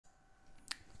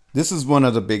This is one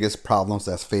of the biggest problems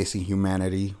that's facing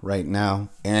humanity right now.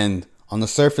 And on the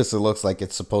surface, it looks like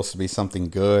it's supposed to be something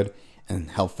good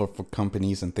and helpful for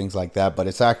companies and things like that. But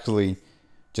it's actually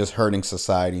just hurting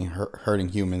society, hurting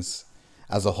humans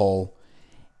as a whole.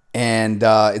 And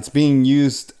it's being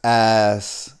used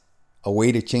as a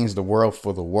way to change the world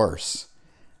for the worse.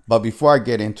 But before I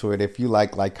get into it, if you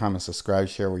like, comment, subscribe,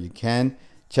 share where you can.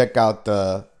 Check out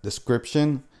the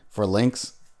description for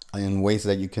links and ways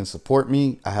that you can support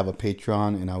me. I have a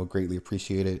Patreon, and I would greatly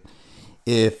appreciate it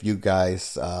if you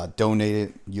guys donate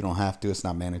it. You don't have to. It's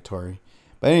not mandatory.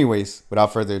 But anyways,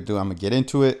 without further ado, I'm going to get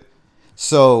into it.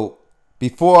 So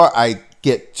before I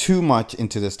get too much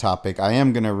into this topic, I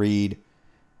am going to read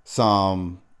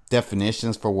some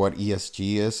definitions for what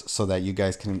ESG is so that you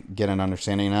guys can get an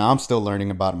understanding. And I'm still learning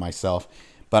about it myself,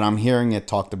 but I'm hearing it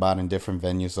talked about in different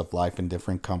venues of life, in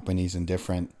different companies, and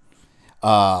different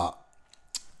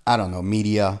I don't know,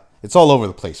 media. It's all over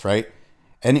the place, right?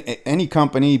 Any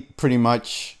company pretty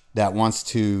much that wants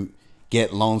to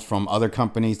get loans from other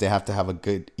companies, they have to have a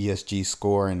good ESG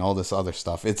score and all this other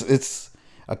stuff. It's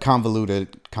a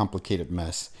convoluted, complicated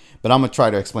mess. But I'm gonna try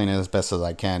to explain it as best as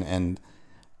I can, and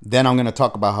then I'm gonna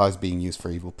talk about how it's being used for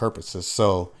evil purposes.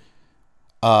 So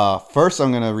first,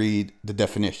 I'm gonna read the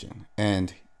definition,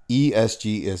 and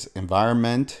ESG is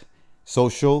environment,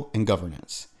 social, and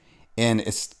governance, and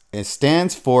it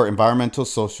stands for environmental,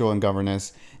 social, and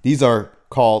governance. These are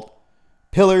called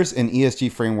pillars in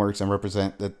ESG frameworks and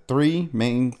represent the three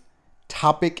main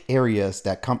topic areas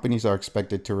that companies are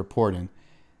expected to report in.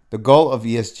 The goal of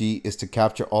ESG is to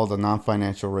capture all the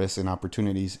non-financial risks and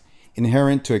opportunities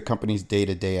inherent to a company's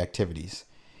day-to-day activities.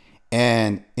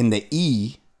 And in the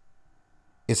E,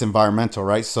 it's environmental,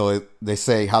 right? So they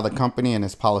say how the company and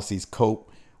its policies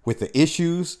cope with the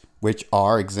issues, which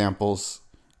are examples: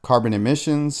 carbon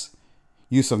emissions,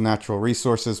 use of natural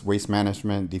resources, waste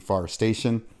management,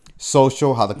 deforestation.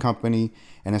 Social, how the company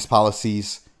and its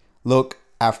policies look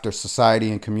after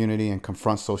society and community and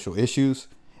confront social issues.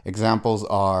 Examples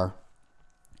are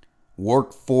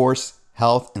workforce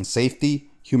health and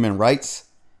safety, human rights,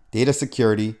 data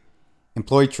security,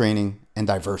 employee training, and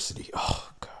diversity.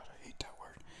 Oh, God, I hate that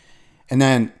word. And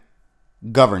then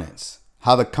governance,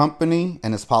 how the company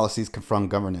and its policies confront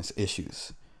governance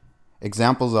issues.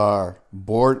 Examples are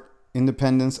board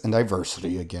independence and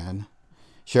diversity again,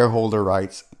 shareholder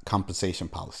rights, compensation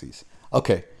policies.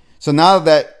 Okay, so now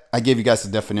that I gave you guys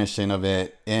the definition of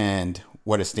it and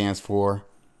what it stands for,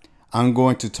 I'm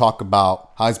going to talk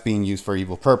about how it's being used for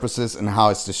evil purposes and how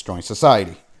it's destroying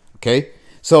society. Okay,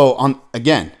 so I'm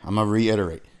gonna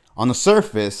reiterate. On the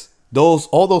surface,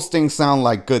 all those things sound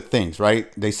like good things,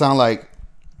 right? They sound like,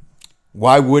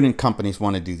 why wouldn't companies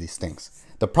want to do these things?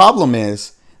 The problem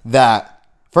is that,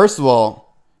 first of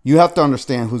all, you have to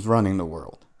understand who's running the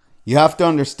world. You have to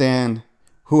understand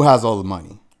who has all the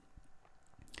money.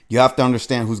 You have to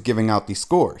understand who's giving out these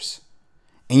scores.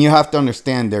 And you have to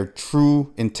understand their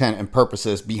true intent and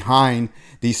purposes behind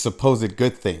these supposed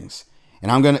good things.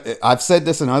 And I've said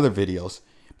this in other videos,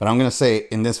 but I'm going to say it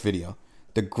in this video.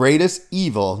 The greatest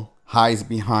evil hides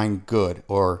behind good,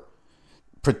 or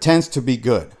pretends to be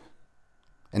good.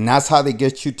 And that's how they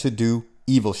get you to do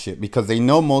evil shit, because they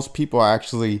know most people are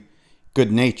actually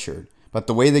good natured. But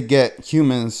the way they get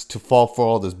humans to fall for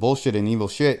all this bullshit and evil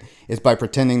shit is by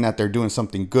pretending that they're doing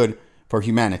something good for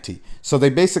humanity. So they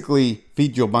basically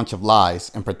feed you a bunch of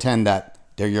lies and pretend that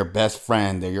they're your best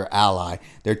friend, they're your ally.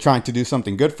 They're trying to do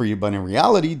something good for you, but in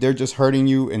reality, they're just hurting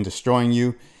you and destroying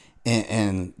you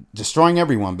and destroying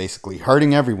everyone, basically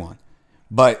hurting everyone.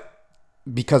 But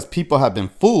because people have been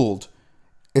fooled,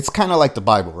 it's kind of like the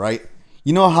Bible, right?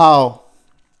 You know how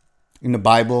in the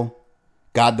Bible,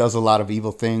 God does a lot of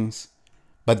evil things,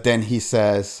 but then he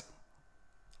says,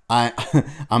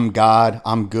 I'm God,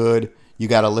 I'm good, you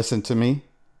got to listen to me.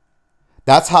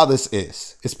 That's how this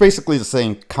is. It's basically the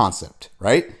same concept,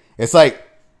 right? It's like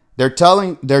they're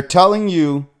telling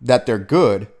you that they're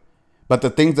good, but the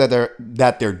things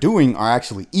that they're doing are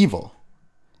actually evil.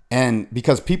 And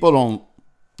because people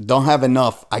don't have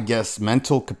enough, I guess,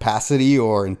 mental capacity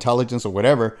or intelligence or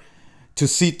whatever to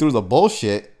see through the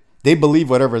bullshit, they believe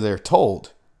whatever they're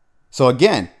told. So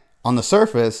again, on the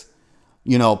surface,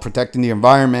 you know, protecting the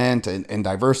environment and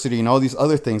diversity and all these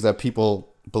other things that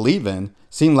people believe in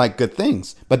seem like good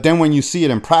things. But then when you see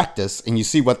it in practice and you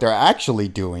see what they're actually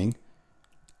doing,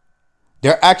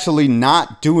 they're actually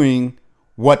not doing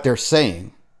what they're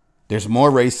saying. There's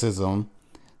more racism.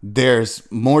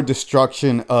 There's more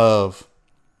destruction of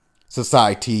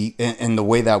society in the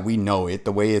way that we know it,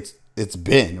 the way it's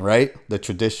been, right? The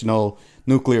traditional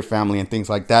nuclear family and things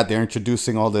like that. They're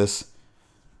introducing all this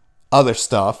other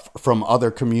stuff from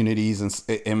other communities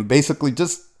and basically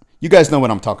just, you guys know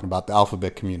what I'm talking about, the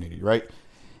alphabet community, right?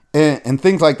 And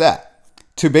things like that,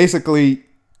 to basically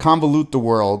convolute the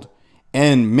world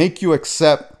and make you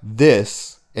accept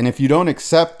this. And if you don't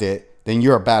accept it, then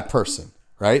you're a bad person,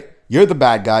 right? You're the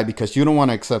bad guy because you don't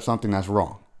want to accept something that's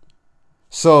wrong.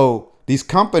 So these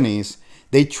companies,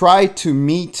 they try to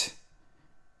meet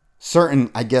certain,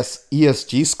 I guess,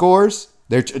 ESG scores.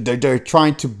 They're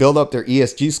trying to build up their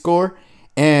ESG score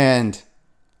and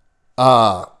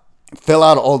fill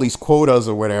out all these quotas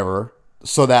or whatever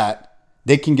so that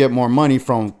they can get more money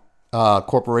from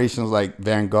corporations like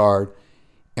Vanguard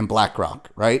and BlackRock,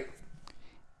 right?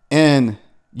 And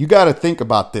you got to think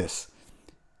about this.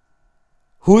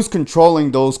 Who's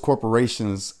controlling those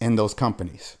corporations and those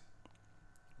companies,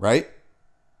 right?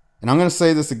 And I'm going to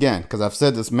say this again because I've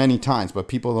said this many times, but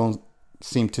people don't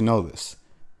seem to know this.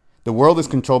 The world is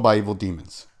controlled by evil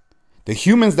demons. The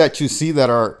humans that you see that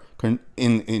are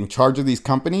in charge of these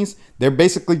companies, they're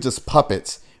basically just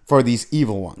puppets for these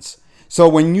evil ones. So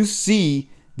when you see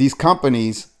these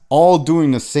companies all doing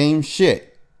the same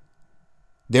shit,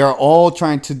 they're all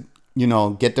trying to,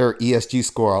 get their ESG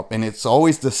score up. And it's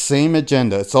always the same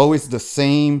agenda. It's always the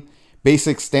same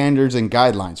basic standards and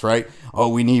guidelines, right? Oh,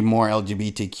 we need more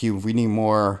LGBTQ. We need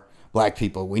more black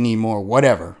people. We need more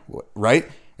whatever, right?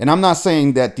 And I'm not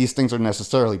saying that these things are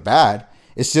necessarily bad.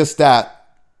 It's just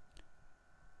that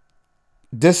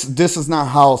this is not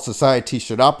how society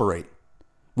should operate.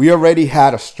 We already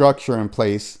had a structure in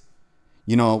place,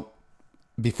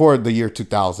 before the year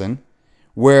 2000,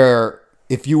 where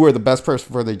if you were the best person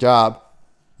for the job,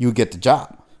 you would get the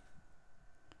job.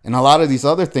 And a lot of these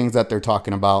other things that they're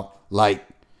talking about, like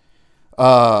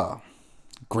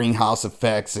greenhouse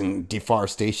effects and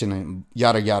deforestation and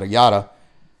yada, yada, yada,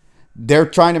 they're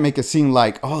trying to make it seem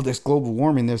like, oh, there's global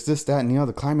warming, there's this, that, and the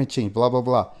other, climate change, blah, blah,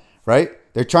 blah, right?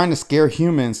 They're trying to scare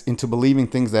humans into believing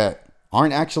things that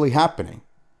aren't actually happening.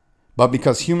 But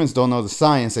because humans don't know the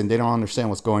science and they don't understand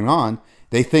what's going on,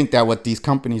 they think that what these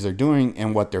companies are doing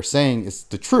and what they're saying is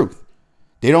the truth.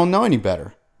 They don't know any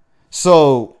better.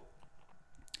 So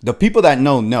the people that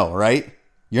know, right?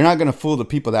 You're not going to fool the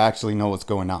people that actually know what's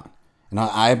going on. And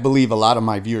I believe a lot of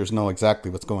my viewers know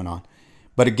exactly what's going on.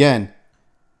 But again,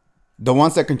 the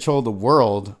ones that control the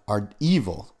world are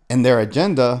evil, and their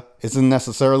agenda isn't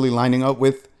necessarily lining up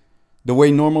with the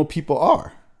way normal people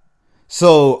are.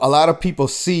 So a lot of people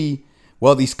see,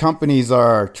 well, these companies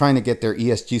are trying to get their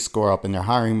ESG score up and they're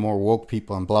hiring more woke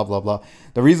people and blah, blah, blah.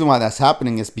 The reason why that's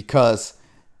happening is because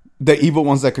the evil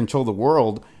ones that control the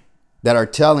world, that are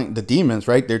telling the demons,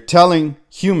 right? They're telling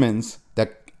humans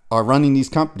that are running these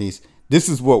companies, this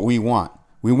is what we want.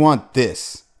 We want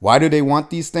this. Why do they want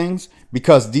these things?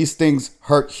 Because these things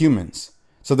hurt humans.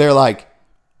 So they're like,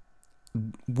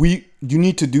 you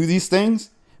need to do these things,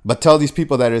 but tell these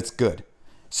people that it's good.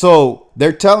 So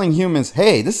they're telling humans,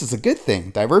 hey, this is a good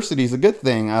thing. Diversity is a good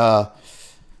thing.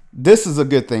 This is a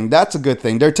good thing. That's a good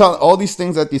thing. They're telling all these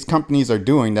things that these companies are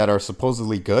doing that are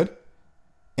supposedly good.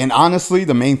 And honestly,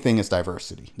 the main thing is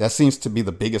diversity. That seems to be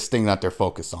the biggest thing that they're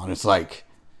focused on. It's like,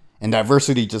 and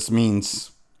diversity just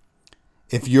means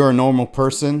if you're a normal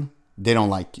person, they don't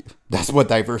like you. That's what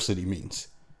diversity means,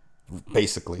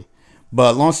 basically.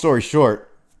 But long story short,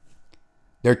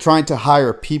 they're trying to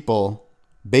hire people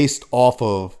based off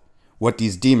of what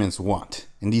these demons want.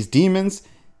 And these demons,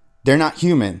 they're not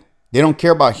human. They don't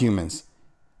care about humans.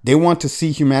 They want to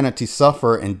see humanity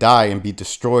suffer and die and be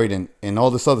destroyed and all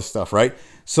this other stuff, right?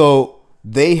 So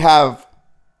they have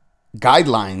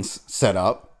guidelines set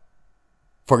up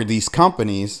for these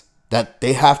companies that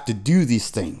they have to do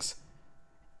these things,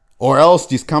 or else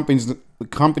these companies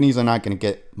are not going to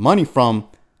get money from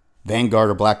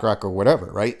Vanguard or BlackRock or whatever,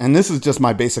 right? And this is just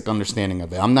my basic understanding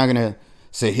of it. I'm not going to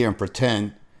sit here and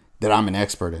pretend that I'm an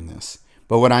expert in this.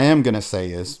 But what I am going to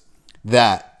say is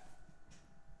that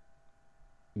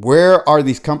where are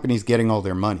these companies getting all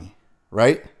their money,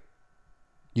 right?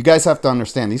 You guys have to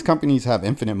understand, these companies have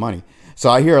infinite money. So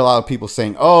I hear a lot of people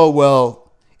saying, oh,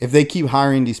 well, if they keep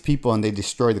hiring these people and they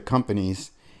destroy the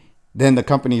companies, then the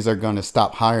companies are going to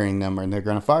stop hiring them and they're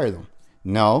going to fire them.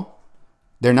 No,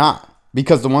 they're not.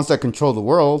 Because the ones that control the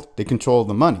world, they control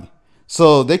the money.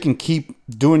 So they can keep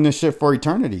doing this shit for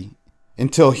eternity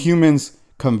until humans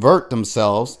convert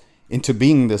themselves into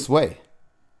being this way.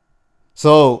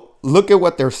 So look at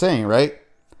what they're saying, right?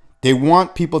 They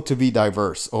want people to be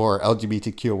diverse or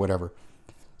LGBTQ or whatever.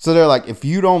 So they're like, if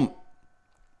you're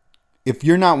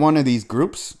not one of these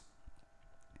groups,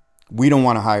 we don't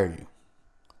want to hire you.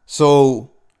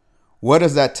 So what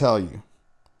does that tell you?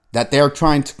 That they're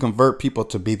trying to convert people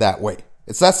to be that way.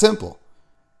 It's that simple,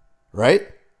 right?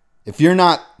 If you're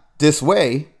not this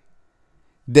way,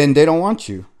 then they don't want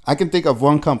you. I can think of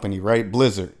one company, right?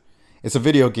 Blizzard. It's a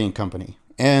video game company.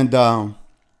 And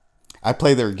I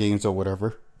play their games or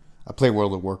whatever. I play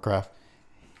World of Warcraft.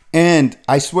 And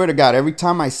I swear to God, every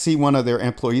time I see one of their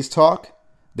employees talk,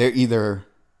 they're either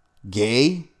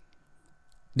gay.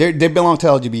 They belong to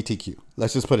LGBTQ.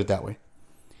 Let's just put it that way.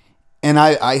 And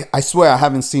I swear I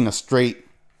haven't seen a straight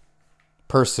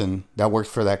person that works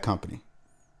for that company.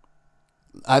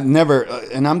 I've never,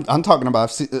 and I'm talking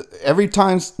about every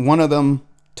time one of them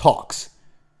talks,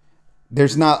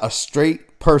 there's not a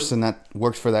straight person that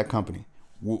works for that company.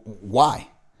 Why?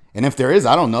 And if there is,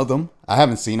 I don't know them. I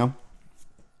haven't seen them.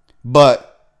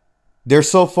 But they're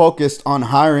so focused on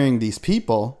hiring these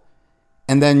people.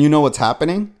 And then you know what's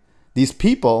happening? These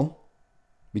people,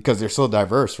 because they're so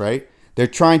diverse, right? They're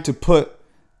trying to put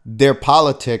their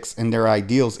politics and their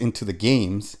ideals into the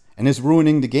games, and it's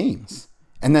ruining the games.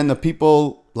 And then the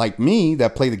people like me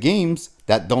that play the games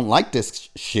that don't like this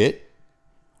shit,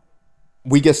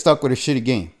 we get stuck with a shitty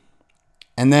game.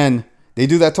 And then they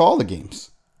do that to all the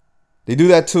games. They do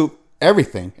that to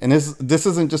everything. And this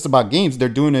isn't just about games. They're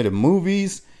doing it in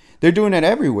movies. They're doing it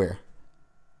everywhere.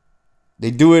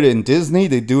 They do it in Disney.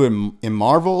 They do it in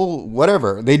Marvel,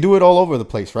 whatever. They do it all over the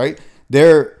place, right?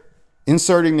 They're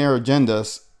inserting their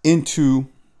agendas into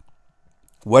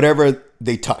whatever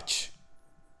they touch.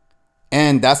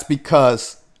 And that's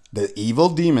because the evil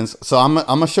demons. So I'm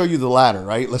going to show you the ladder,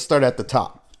 right? Let's start at the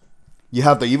top. You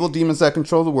have the evil demons that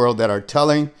control the world that are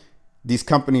telling these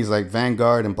companies like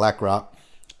Vanguard and BlackRock,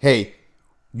 hey,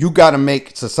 you got to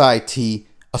make society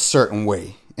a certain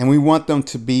way. And we want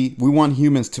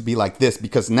humans to be like this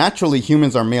because naturally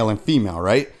humans are male and female,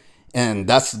 right? And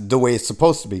that's the way it's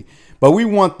supposed to be. But we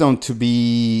want them to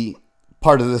be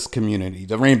part of this community,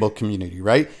 the rainbow community,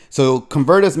 right? So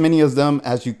convert as many of them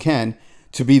as you can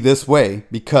to be this way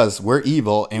because we're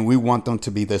evil and we want them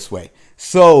to be this way.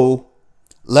 So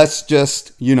let's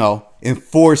just,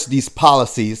 enforce these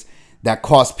policies that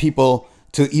cause people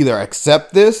to either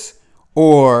accept this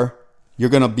or you're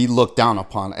going to be looked down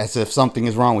upon as if something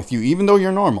is wrong with you, even though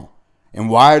you're normal. And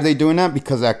why are they doing that?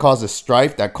 Because that causes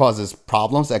strife, that causes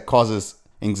problems, that causes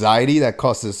anxiety, that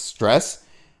causes stress.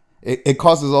 It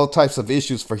causes all types of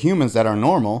issues for humans that are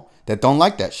normal that don't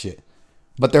like that shit.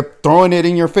 But they're throwing it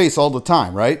in your face all the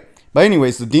time, right? But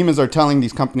anyways, the demons are telling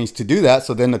these companies to do that.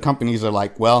 So then the companies are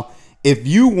like, well, if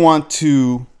you want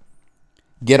to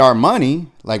get our money,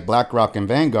 like BlackRock and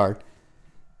Vanguard,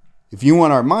 if you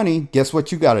want our money, guess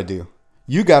what you got to do?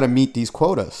 You got to meet these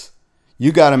quotas.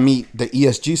 You got to meet the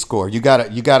ESG score. You got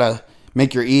to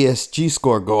make your ESG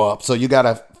score go up. So you got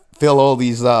to fill all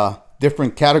these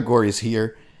different categories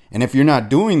here. And if you're not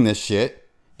doing this shit,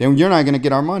 then you're not going to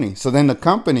get our money. So then the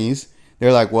companies,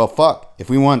 they're like, well, fuck, if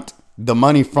we want the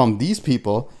money from these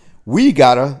people, we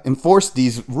got to enforce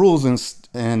these rules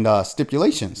and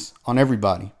stipulations on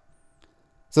everybody.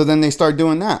 So then they start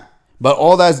doing that. But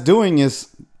all that's doing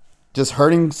is just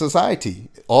hurting society.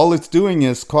 All it's doing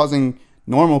is causing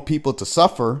normal people to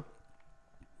suffer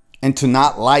and to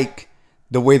not like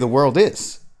the way the world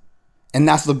is. And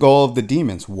that's the goal of the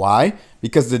demons. Why?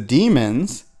 Because the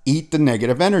demons eat the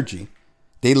negative energy.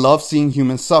 They love seeing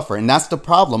humans suffer. And that's the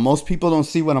problem. Most people don't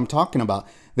see what I'm talking about.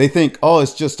 They think, oh,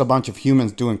 it's just a bunch of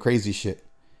humans doing crazy shit.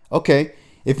 Okay,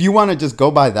 if you want to just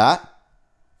go by that,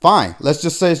 fine. Let's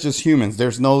just say it's just humans.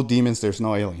 There's no demons. There's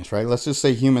no aliens, right? Let's just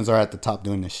say humans are at the top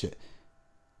doing this shit.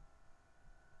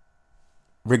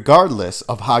 Regardless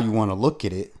of how you want to look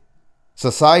at it,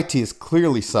 society is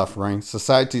clearly suffering.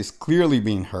 Society is clearly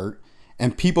being hurt.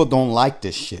 And people don't like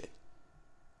this shit.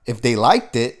 If they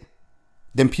liked it,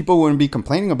 then people wouldn't be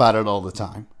complaining about it all the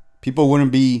time. People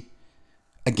wouldn't be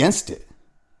against it,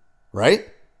 right?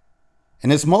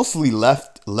 And it's mostly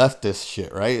leftist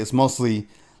shit, right? It's mostly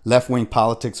left-wing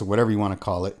politics or whatever you want to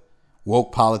call it.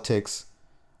 Woke politics,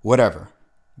 whatever.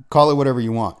 Call it whatever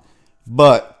you want.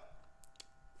 But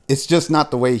it's just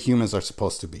not the way humans are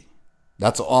supposed to be.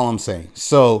 That's all I'm saying.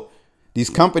 So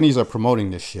these companies are promoting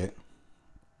this shit.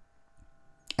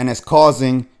 And it's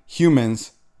causing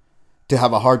humans to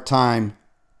have a hard time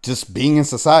just being in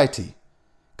society.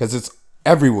 Because it's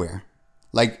everywhere.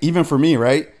 Like, even for me,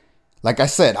 right? Like I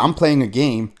said, I'm playing a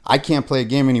game. I can't play a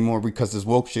game anymore because this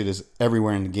woke shit is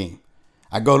everywhere in the game.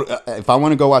 If I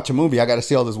want to go watch a movie, I got to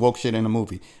see all this woke shit in a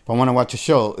movie. If I want to watch a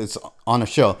show, it's on a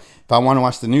show. If I want to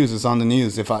watch the news, it's on the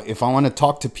news. If I want to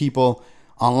talk to people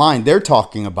online, they're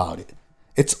talking about it.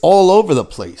 It's all over the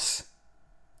place.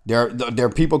 There are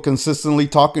people consistently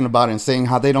talking about it and saying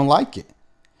how they don't like it.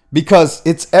 Because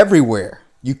it's everywhere.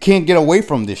 You can't get away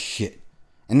from this shit.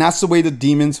 And that's the way the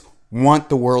demons want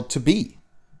the world to be.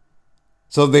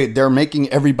 So they're making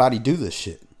everybody do this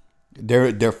shit.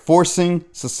 They're forcing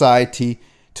society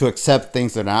to accept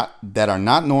things that are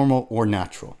not normal or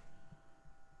natural.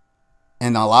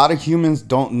 And a lot of humans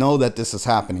don't know that this is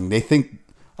happening. They think,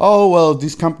 oh, well,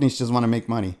 these companies just want to make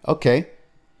money. Okay.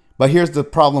 But here's the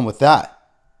problem with that.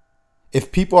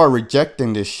 If people are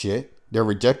rejecting this shit, they're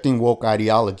rejecting woke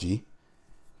ideology,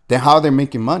 then how are they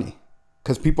making money?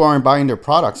 Because people aren't buying their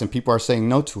products and people are saying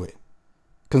no to it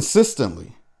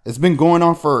consistently. It's been going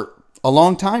on for a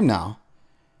long time now,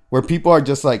 where people are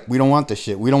just like, we don't want this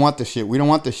shit. We don't want this shit. We don't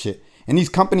want this shit. And these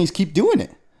companies keep doing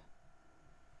it.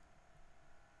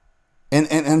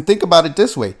 And think about it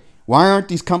this way. Why aren't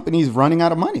these companies running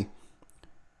out of money?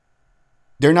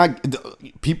 They're not,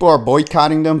 people are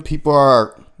boycotting them. People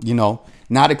are,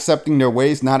 not accepting their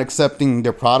ways, not accepting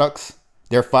their products.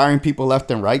 They're firing people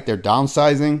left and right. They're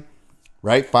downsizing,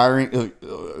 right?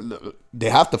 They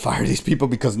have to fire these people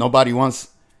because nobody wants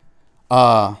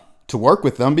to work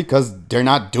with them because they're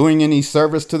not doing any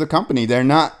service to the company. They're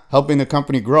not helping the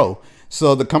company grow.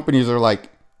 So the companies are like,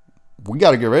 we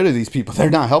got to get rid of these people. They're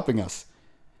not helping us.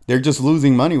 They're just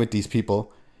losing money with these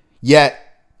people.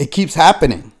 Yet it keeps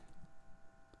happening.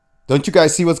 Don't you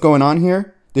guys see what's going on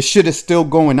here? This shit is still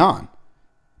going on.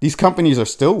 These companies are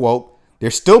still woke. They're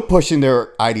still pushing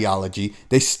their ideology.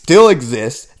 They still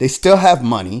exist. They still have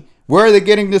money. Where are they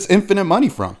getting this infinite money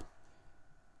from?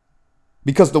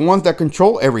 Because the ones that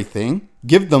control everything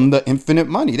give them the infinite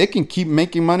money. They can keep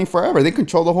making money forever. They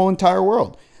control the whole entire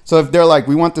world. So if they're like,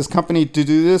 we want this company to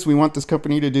do this, we want this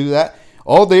company to do that,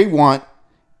 all they want,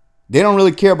 they don't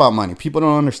really care about money. People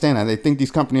don't understand that. They think these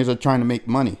companies are trying to make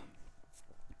money.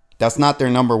 That's not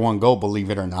their number one goal, believe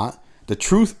it or not. The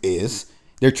truth is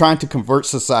they're trying to convert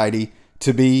society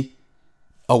to be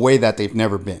a way that they've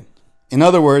never been. In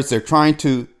other words, they're trying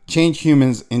to change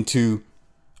humans into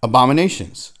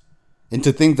abominations,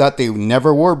 into things that they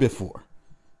never were before.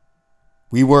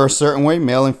 We were a certain way,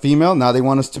 male and female. Now they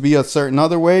want us to be a certain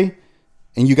other way.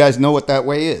 And you guys know what that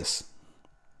way is.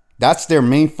 That's their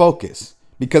main focus,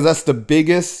 because that's the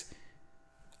biggest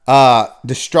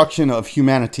destruction of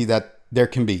humanity that there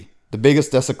can be. The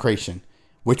biggest desecration,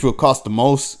 which will cause the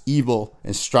most evil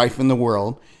and strife in the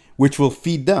world, which will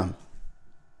feed them.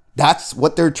 That's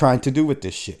what they're trying to do with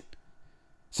this shit.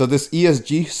 So this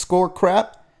ESG score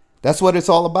crap, that's what it's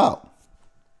all about.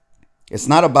 It's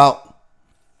not about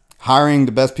hiring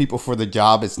the best people for the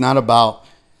job. It's not about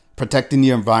protecting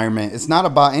the environment. It's not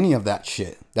about any of that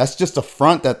shit. That's just a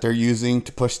front that they're using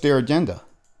to push their agenda.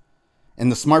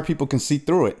 And the smart people can see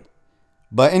through it.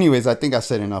 But anyways, I think I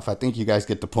said enough. I think you guys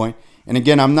get the point. And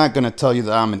again, I'm not going to tell you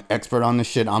that I'm an expert on this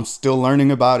shit. I'm still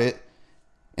learning about it.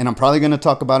 And I'm probably going to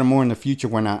talk about it more in the future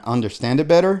when I understand it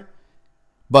better.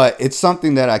 But it's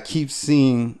something that I keep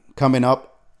seeing coming up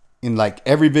in like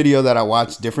every video that I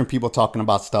watch, different people talking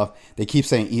about stuff. They keep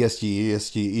saying ESG,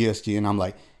 ESG, ESG. And I'm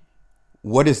like,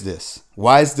 what is this?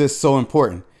 Why is this so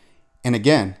important? And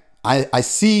again, I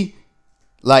see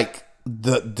like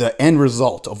the end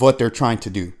result of what they're trying to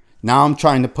do. Now I'm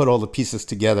trying to put all the pieces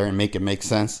together and make it make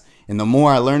sense. And the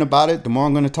more I learn about it, the more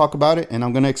I'm going to talk about it, and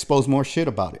I'm going to expose more shit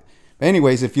about it. But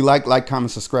anyways, if you like, comment,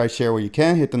 subscribe, share where you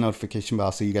can. Hit the notification bell.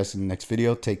 I'll see you guys in the next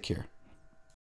video. Take care.